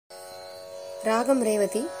ராகம்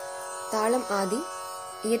ரேவதி, தாளம் ஆதி.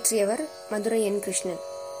 இயற்றியவர் மதுரை என். கிருஷ்ணன்.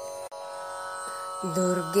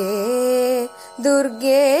 துர்கே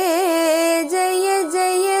துர்கே ஜய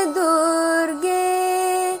ஜய துர்கே,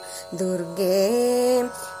 துர்கே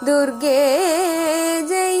துர்கே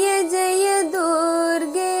ஜய ஜய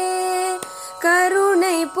துர்கே,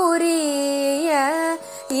 கருணை புரிய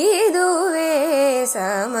இதுவே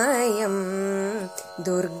சமயம்.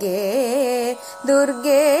 துர்கே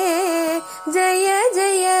துர்கே ஜய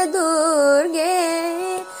ஜய துர்கே,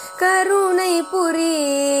 கருணை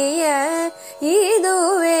புரிய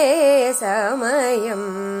இதுவே சமயம்.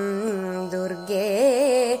 துர்கே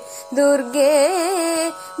துர்கே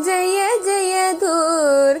ஜய ஜய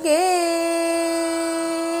துர்கே.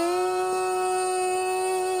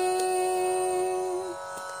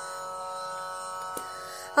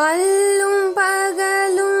 அல்லும்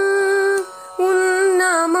பகலும் உன்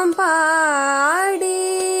நாமம் பாடி,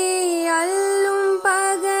 அல்லும்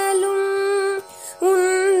பகலும் உன்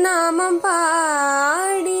நாமம்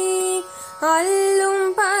பாடி, அல்லும்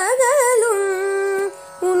பகலும்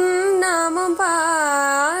உன் நாமம்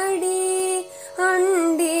பாடி,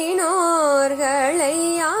 அண்டினோர்களை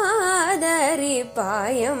ஆதரிப்பாயம்மா.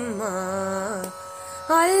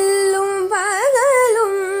 அல்லும்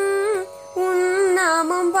பகலும் உன்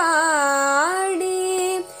நாமம் பாடி,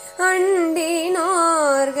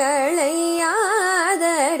 அண்டினோர்களை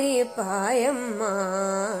ஆதரிப்பாயம்மா.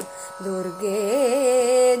 துர்கே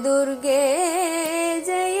துர்கே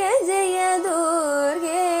ஜய ஜய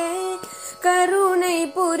துர்கே, கருணை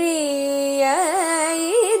புரிய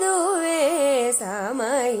இதுவே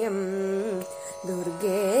சமயம்.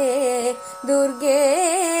 துர்கே துர்கே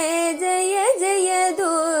ஜய ஜய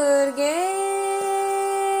துர்கே.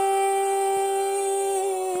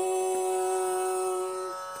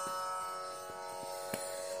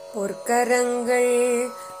 பொற்கரங்கள்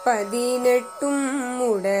 18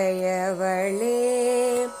 உடையவளே,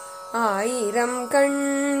 1000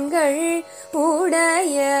 கண்கள்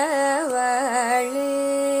உடையவளே.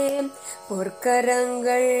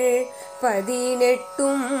 பொற்கரங்கள்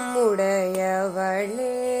 18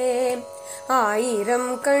 உடையவளே, 1000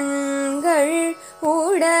 கண்கள்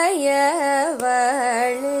உடையவளே.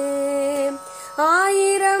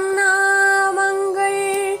 1000 நாமங்கள்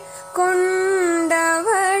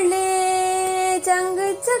கொண்டவளே, சங்கு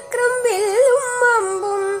சக்கரம் வில்லும்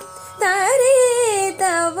அம்பும் தரித்தவளே.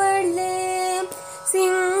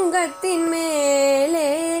 சிங்கத்தின்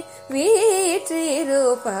மேலே வீற்றிருப்பவளே,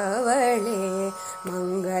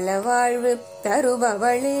 மங்கள வாழ்வு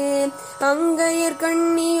தருபவளே. அங்கையர்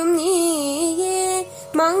கண்ணியும் நீயே,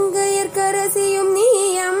 மங்கையர் கரசியும் நீ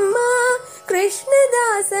அம்மா.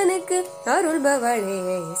 கிருஷ்ணதாசனுக்கு அருள்பவளே.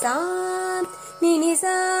 சாம்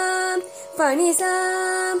நினிசா பனிசா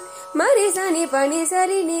மரிசா நி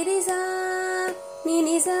பனிசரி நிரிசா,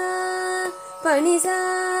 நினிசா பனிசா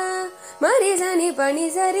மரிசா நி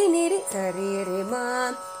பனிசரி நிரி, சரி ரிமா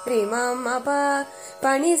ரிமா மபா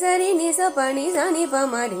பனிசரி நிச பனிசா நி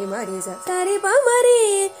பமரி மரிசா, சரி பமரி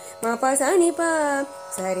மபா சனி பா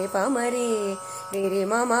சரி பமரி ரிரி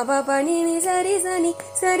மம பனி நி சரி சனி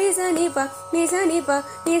சரி சனி ப நி சனி ப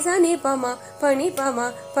நி சனி பம பனி பம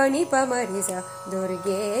பனி பமரிசா.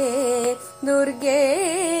 துர்கே துர்கே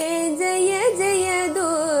ஜய ஜய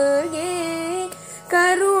துர்கே,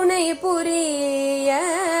 கருணை புரிய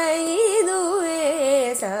இதுவே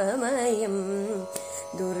சமயம்.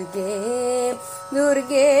 துர்கே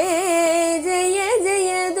துர்கே